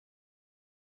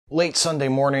Late Sunday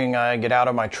morning, I get out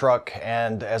of my truck,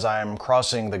 and as I'm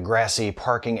crossing the grassy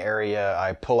parking area,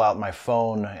 I pull out my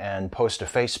phone and post a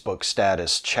Facebook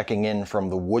status checking in from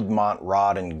the Woodmont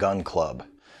Rod and Gun Club.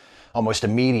 Almost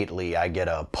immediately, I get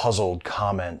a puzzled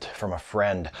comment from a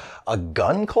friend. A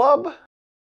gun club?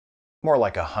 More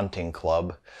like a hunting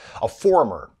club. A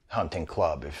former hunting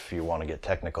club, if you want to get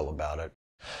technical about it.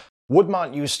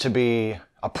 Woodmont used to be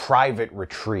a private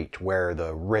retreat where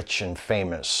the rich and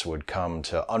famous would come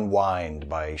to unwind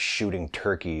by shooting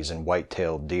turkeys and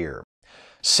white-tailed deer.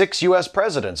 6 U.S.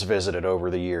 presidents visited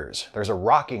over the years. There's a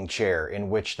rocking chair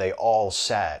in which they all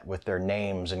sat with their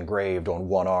names engraved on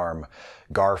one arm.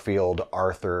 Garfield,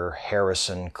 Arthur,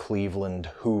 Harrison, Cleveland,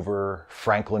 Hoover,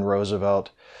 Franklin Roosevelt.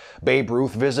 Babe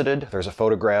Ruth visited. There's a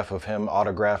photograph of him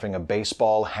autographing a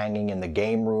baseball hanging in the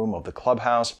game room of the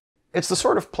clubhouse. It's the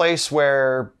sort of place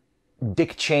where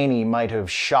Dick Cheney might have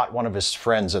shot one of his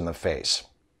friends in the face.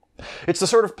 It's the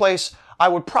sort of place I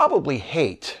would probably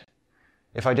hate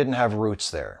if I didn't have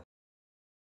roots there.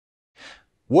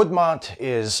 Woodmont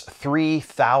is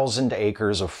 3,000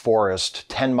 acres of forest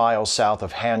 10 miles south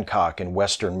of Hancock in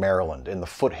western Maryland, in the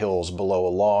foothills below a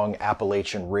long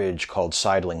Appalachian ridge called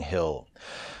Sidling Hill.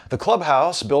 The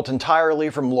clubhouse, built entirely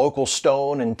from local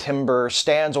stone and timber,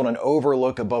 stands on an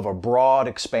overlook above a broad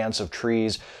expanse of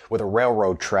trees with a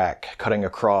railroad track cutting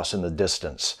across in the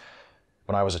distance.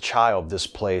 When I was a child, this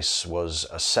place was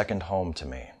a second home to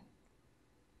me.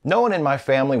 No one in my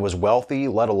family was wealthy,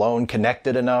 let alone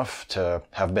connected enough to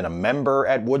have been a member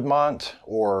at Woodmont,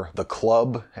 or the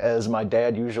club, as my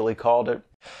dad usually called it.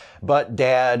 But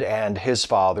Dad and his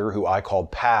father, who I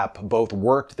called Pap, both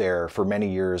worked there for many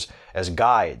years as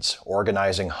guides,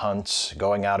 organizing hunts,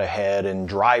 going out ahead, and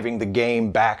driving the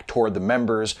game back toward the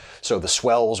members so the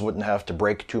swells wouldn't have to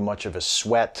break too much of a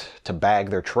sweat to bag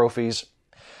their trophies.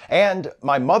 And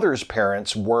my mother's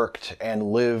parents worked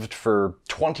and lived for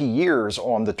 20 years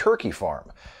on the turkey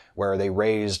farm, where they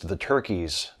raised the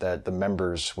turkeys that the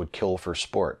members would kill for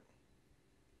sport.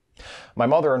 My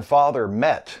mother and father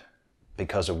met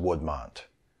because of Woodmont.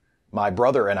 My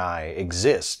brother and I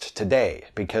exist today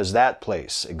because that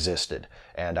place existed,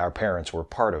 and our parents were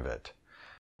part of it.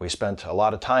 We spent a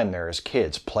lot of time there as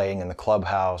kids, playing in the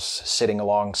clubhouse, sitting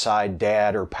alongside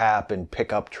Dad or Pap in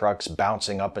pickup trucks,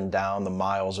 bouncing up and down the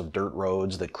miles of dirt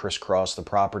roads that crisscross the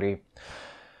property.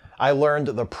 I learned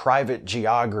the private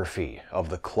geography of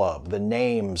the club. The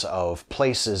names of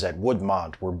places at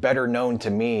Woodmont were better known to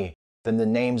me than the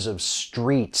names of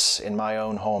streets in my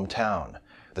own hometown.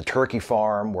 The turkey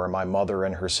farm, where my mother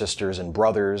and her sisters and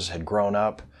brothers had grown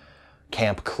up.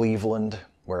 Camp Cleveland,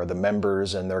 where the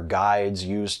members and their guides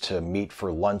used to meet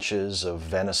for lunches of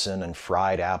venison and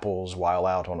fried apples while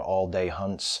out on all-day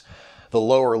hunts. The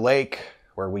lower lake,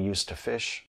 where we used to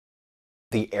fish.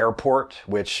 The airport,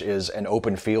 which is an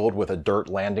open field with a dirt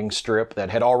landing strip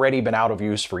that had already been out of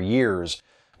use for years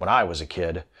when I was a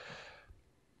kid.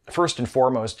 First and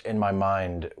foremost in my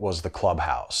mind was the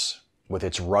clubhouse, with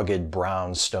its rugged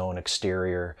brown stone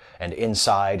exterior, and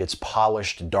inside its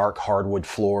polished dark hardwood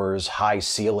floors, high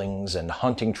ceilings, and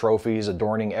hunting trophies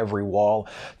adorning every wall.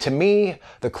 To me,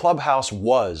 the clubhouse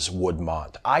was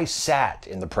Woodmont. I sat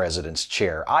in the president's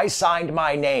chair. I signed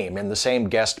my name in the same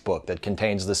guest book that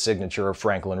contains the signature of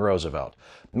Franklin Roosevelt.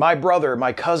 My brother,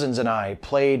 my cousins, and I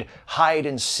played hide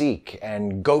and seek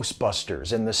and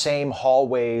Ghostbusters in the same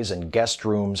hallways and guest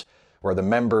rooms where the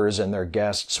members and their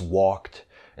guests walked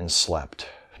and slept.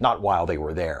 Not while they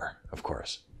were there, of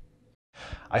course.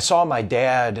 I saw my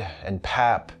dad and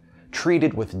Pap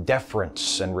treated with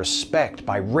deference and respect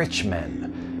by rich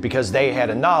men because they had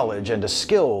a knowledge and a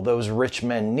skill those rich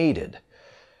men needed.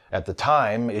 At the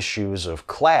time, issues of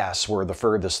class were the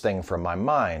furthest thing from my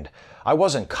mind. I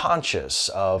wasn't conscious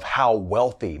of how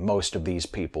wealthy most of these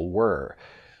people were.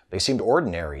 They seemed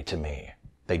ordinary to me.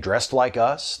 They dressed like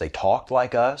us, they talked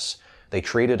like us, they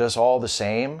treated us all the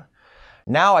same.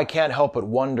 Now I can't help but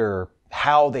wonder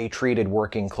how they treated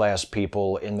working class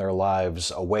people in their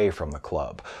lives away from the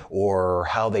club, or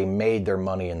how they made their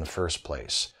money in the first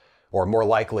place. Or more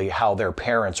likely, how their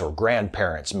parents or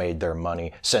grandparents made their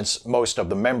money, since most of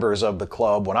the members of the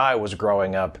club when I was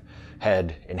growing up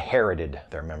had inherited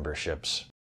their memberships.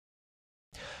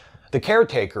 The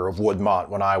caretaker of Woodmont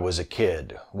when I was a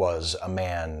kid was a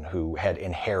man who had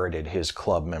inherited his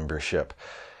club membership.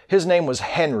 His name was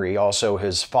Henry, also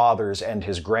his father's and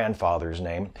his grandfather's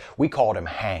name. We called him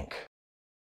Hank.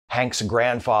 Hank's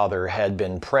grandfather had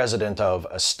been president of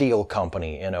a steel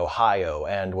company in Ohio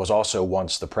and was also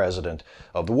once the president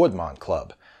of the Woodmont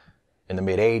Club. In the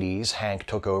mid-'80s, Hank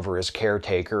took over as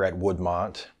caretaker at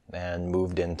Woodmont and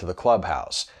moved into the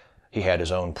clubhouse. He had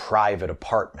his own private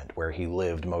apartment where he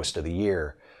lived most of the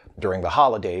year. During the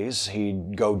holidays,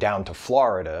 he'd go down to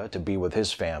Florida to be with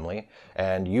his family,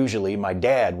 and usually my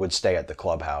dad would stay at the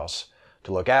clubhouse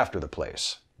to look after the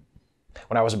place.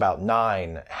 When I was about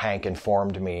 9, Hank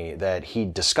informed me that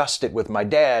he'd discussed it with my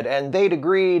dad, and they'd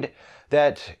agreed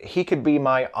that he could be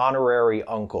my honorary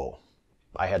uncle.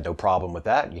 I had no problem with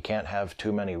that. You can't have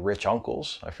too many rich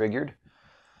uncles, I figured.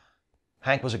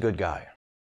 Hank was a good guy.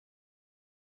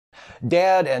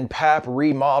 Dad and Pap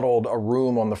remodeled a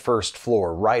room on the first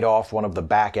floor right off one of the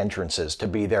back entrances to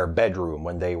be their bedroom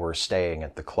when they were staying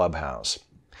at the clubhouse.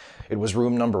 It was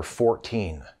room number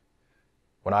 14.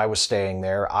 When I was staying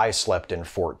there, I slept in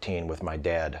 14 with my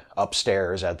dad.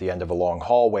 Upstairs, at the end of a long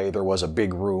hallway, there was a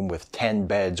big room with 10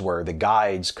 beds where the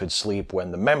guides could sleep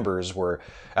when the members were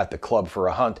at the club for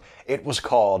a hunt. It was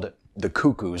called the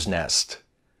Cuckoo's Nest.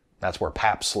 That's where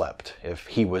Pap slept if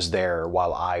he was there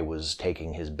while I was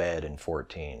taking his bed in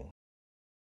 14.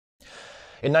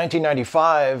 In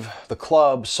 1995, the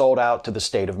club sold out to the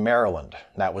state of Maryland.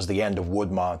 That was the end of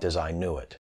Woodmont as I knew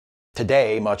it.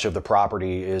 Today, much of the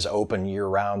property is open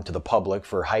year-round to the public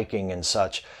for hiking and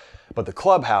such, but the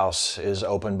clubhouse is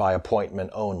open by appointment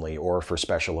only or for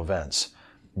special events.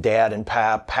 Dad and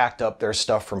Pap packed up their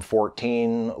stuff from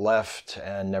 14, left,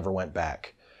 and never went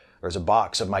back. There's a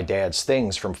box of my dad's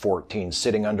things from 14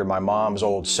 sitting under my mom's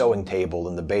old sewing table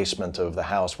in the basement of the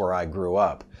house where I grew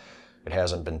up. It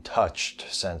hasn't been touched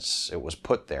since it was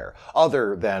put there,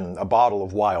 other than a bottle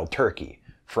of wild turkey,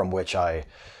 from which I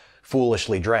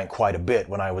foolishly drank quite a bit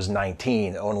when I was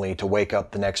 19, only to wake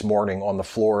up the next morning on the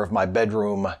floor of my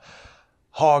bedroom,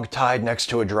 hog-tied next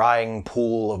to a drying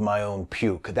pool of my own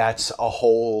puke. That's a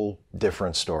whole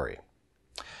different story.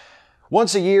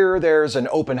 Once a year, there's an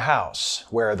open house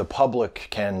where the public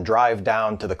can drive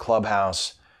down to the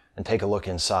clubhouse and take a look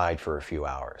inside for a few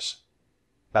hours.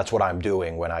 That's what I'm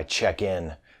doing when I check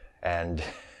in and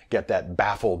get that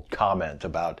baffled comment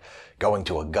about going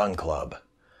to a gun club.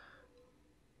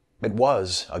 It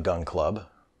was a gun club.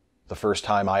 The first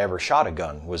time I ever shot a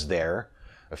gun was there,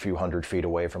 a few hundred feet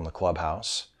away from the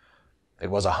clubhouse. It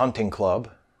was a hunting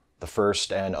club. The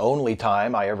first and only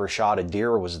time I ever shot a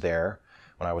deer was there,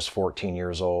 when I was 14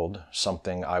 years old,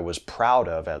 something I was proud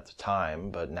of at the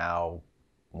time, but now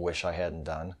wish I hadn't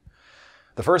done.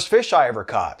 The first fish I ever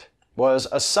caught was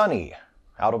a sunny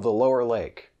out of the lower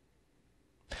lake.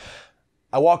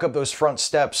 I walk up those front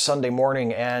steps Sunday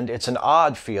morning and it's an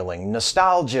odd feeling.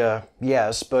 Nostalgia,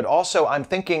 yes, but also I'm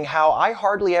thinking how I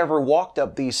hardly ever walked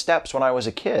up these steps when I was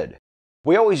a kid.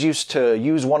 We always used to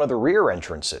use one of the rear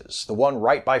entrances, the one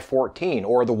right by 14,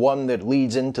 or the one that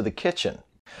leads into the kitchen.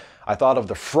 I thought of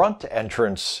the front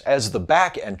entrance as the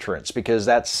back entrance because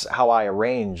that's how I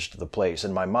arranged the place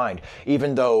in my mind,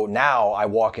 even though now I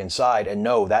walk inside and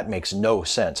know that makes no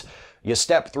sense. You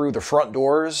step through the front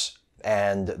doors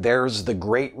and there's the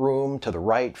great room to the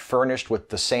right, furnished with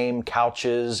the same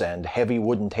couches and heavy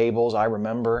wooden tables I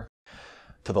remember.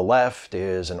 To the left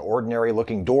is an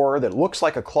ordinary-looking door that looks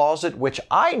like a closet, which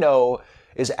I know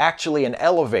is actually an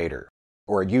elevator.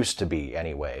 Or it used to be,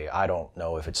 anyway. I don't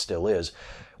know if it still is.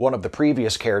 One of the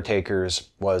previous caretakers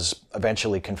was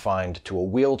eventually confined to a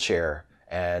wheelchair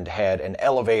and had an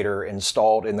elevator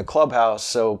installed in the clubhouse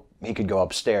so he could go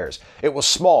upstairs. It was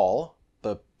small,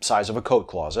 the size of a coat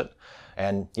closet,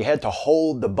 and you had to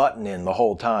hold the button in the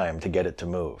whole time to get it to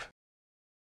move.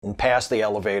 And past the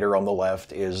elevator on the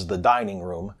left is the dining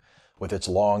room, with its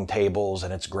long tables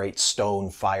and its great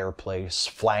stone fireplace,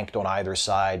 flanked on either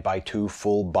side by 2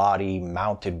 full-body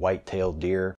mounted white-tailed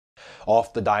deer.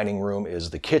 Off the dining room is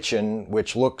the kitchen,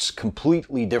 which looks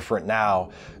completely different now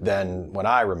than when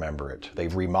I remember it.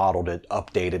 They've remodeled it,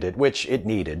 updated it, which it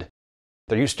needed.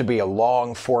 There used to be a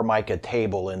long formica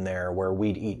table in there where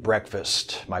we'd eat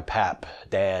breakfast, my pap,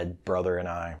 dad, brother, and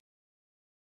I.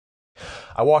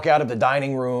 I walk out of the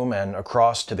dining room and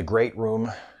across to the great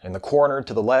room. In the corner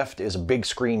to the left is a big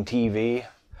screen TV.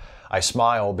 I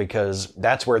smile because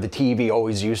that's where the TV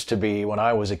always used to be when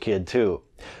I was a kid too.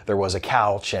 There was a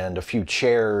couch and a few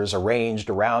chairs arranged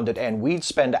around it, and we'd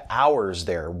spend hours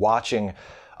there watching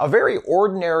a very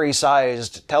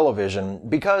ordinary-sized television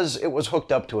because it was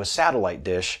hooked up to a satellite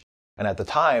dish, and at the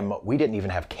time, we didn't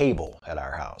even have cable at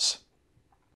our house.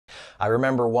 I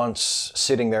remember once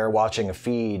sitting there watching a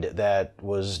feed that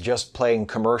was just playing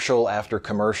commercial after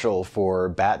commercial for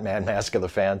Batman Mask of the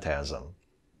Phantasm.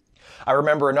 I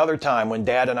remember another time when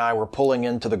Dad and I were pulling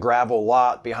into the gravel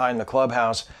lot behind the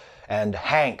clubhouse, and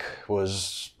Hank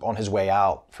was on his way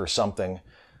out for something.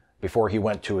 Before he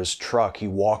went to his truck, he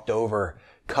walked over,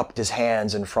 cupped his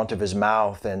hands in front of his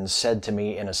mouth, and said to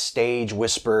me in a stage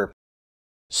whisper,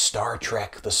 Star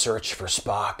Trek: The Search for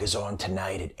Spock is on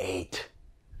tonight at 8.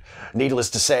 Needless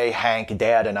to say, Hank,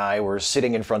 Dad, and I were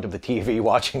sitting in front of the TV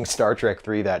watching Star Trek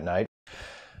 3 that night.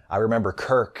 I remember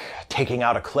Kirk taking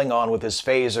out a Klingon with his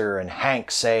phaser and Hank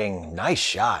saying, "Nice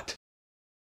shot."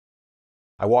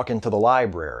 I walk into the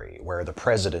library where the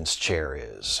president's chair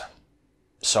is.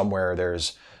 Somewhere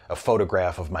there's a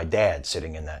photograph of my dad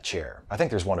sitting in that chair. I think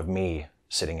there's one of me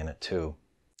sitting in it too.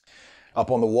 Up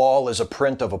on the wall is a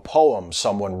print of a poem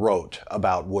someone wrote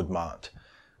about Woodmont.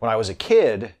 When I was a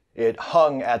kid, it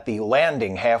hung at the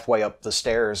landing halfway up the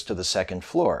stairs to the second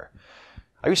floor.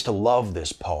 I used to love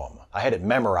this poem. I had it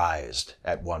memorized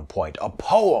at one point. A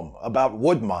poem about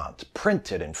Woodmont,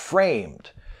 printed and framed.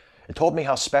 It told me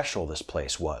how special this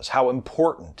place was, how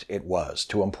important it was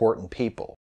to important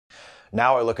people.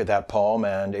 Now I look at that poem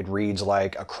and it reads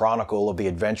like a chronicle of the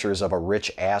adventures of a rich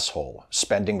asshole,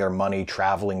 spending their money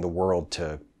traveling the world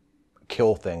to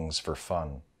kill things for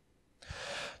fun.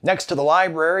 Next to the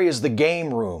library is the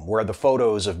game room, where the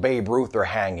photos of Babe Ruth are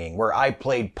hanging, where I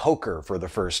played poker for the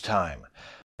first time.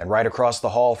 And right across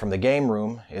the hall from the game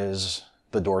room is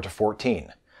the door to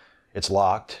 14. It's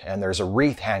locked, and there's a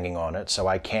wreath hanging on it, so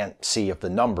I can't see if the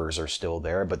numbers are still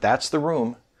there, but that's the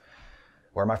room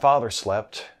where my father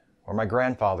slept, where my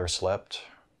grandfather slept,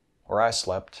 where I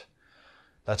slept.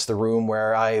 That's the room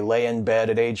where I lay in bed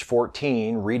at age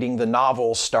 14, reading the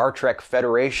novel Star Trek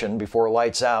Federation before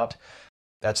lights out.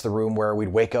 That's the room where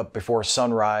we'd wake up before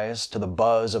sunrise to the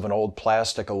buzz of an old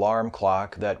plastic alarm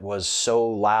clock that was so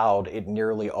loud it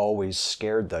nearly always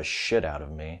scared the shit out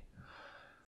of me.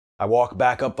 I walk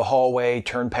back up the hallway,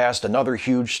 turn past another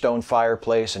huge stone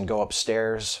fireplace, and go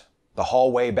upstairs. The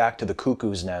hallway back to the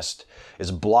cuckoo's nest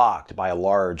is blocked by a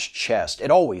large chest.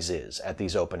 It always is at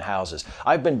these open houses.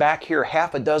 I've been back here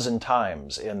half a dozen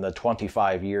times in the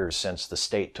 25 years since the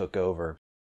state took over,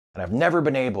 and I've never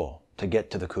been able to get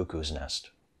to the cuckoo's nest.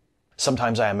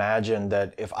 Sometimes I imagine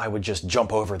that if I would just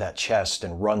jump over that chest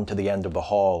and run to the end of the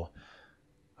hall,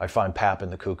 I'd find Pap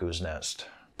in the cuckoo's nest,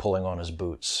 pulling on his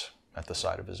boots at the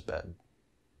side of his bed.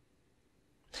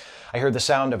 I hear the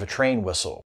sound of a train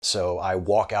whistle, so I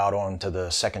walk out onto the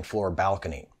second floor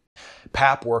balcony.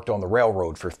 Pap worked on the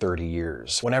railroad for 30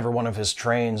 years. Whenever one of his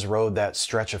trains rode that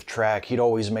stretch of track, he'd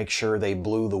always make sure they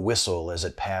blew the whistle as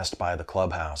it passed by the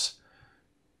clubhouse.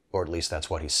 Or at least that's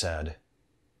what he said.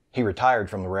 He retired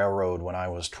from the railroad when I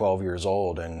was 12 years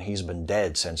old, and he's been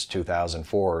dead since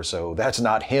 2004, so that's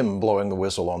not him blowing the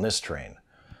whistle on this train.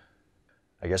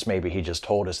 I guess maybe he just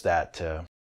told us that to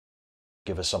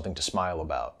give us something to smile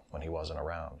about when he wasn't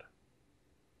around.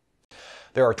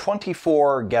 There are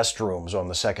 24 guest rooms on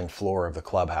the second floor of the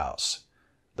clubhouse.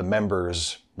 The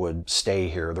members would stay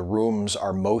here. The rooms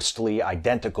are mostly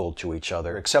identical to each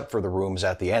other, except for the rooms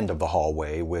at the end of the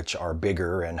hallway, which are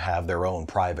bigger and have their own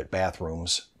private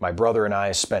bathrooms. My brother and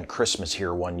I spent Christmas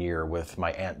here one year with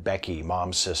my Aunt Becky,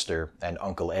 Mom's sister, and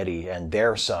Uncle Eddie, and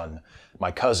their son,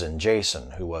 my cousin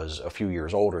Jason, who was a few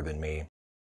years older than me.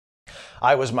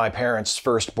 I was my parents'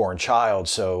 firstborn child,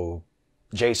 so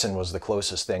Jason was the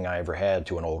closest thing I ever had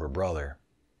to an older brother.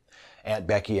 Aunt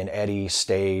Becky and Eddie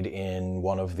stayed in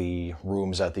one of the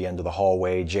rooms at the end of the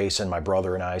hallway. Jason, my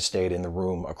brother, and I stayed in the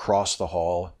room across the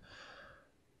hall.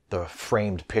 The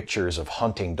framed pictures of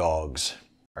hunting dogs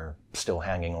are still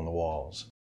hanging on the walls.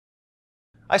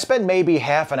 I spend maybe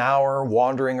half an hour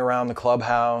wandering around the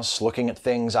clubhouse, looking at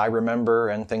things I remember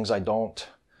and things I don't.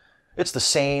 It's the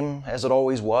same as it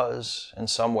always was in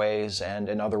some ways, and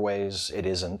in other ways it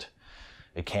isn't.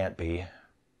 It can't be.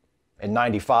 In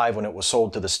 '95, when it was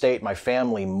sold to the state, my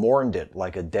family mourned it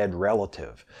like a dead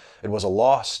relative. It was a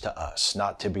loss to us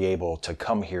not to be able to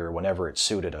come here whenever it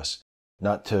suited us,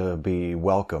 not to be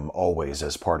welcome always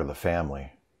as part of the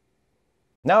family.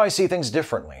 Now I see things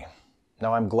differently.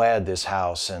 Now I'm glad this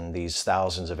house and these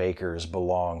thousands of acres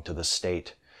belong to the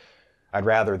state. I'd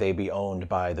rather they be owned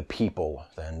by the people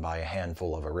than by a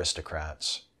handful of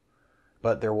aristocrats.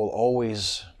 But there will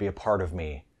always be a part of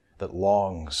me that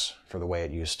longs for the way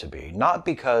it used to be. Not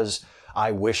because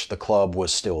I wish the club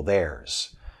was still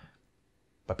theirs,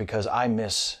 but because I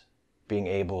miss being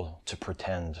able to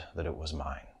pretend that it was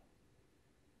mine.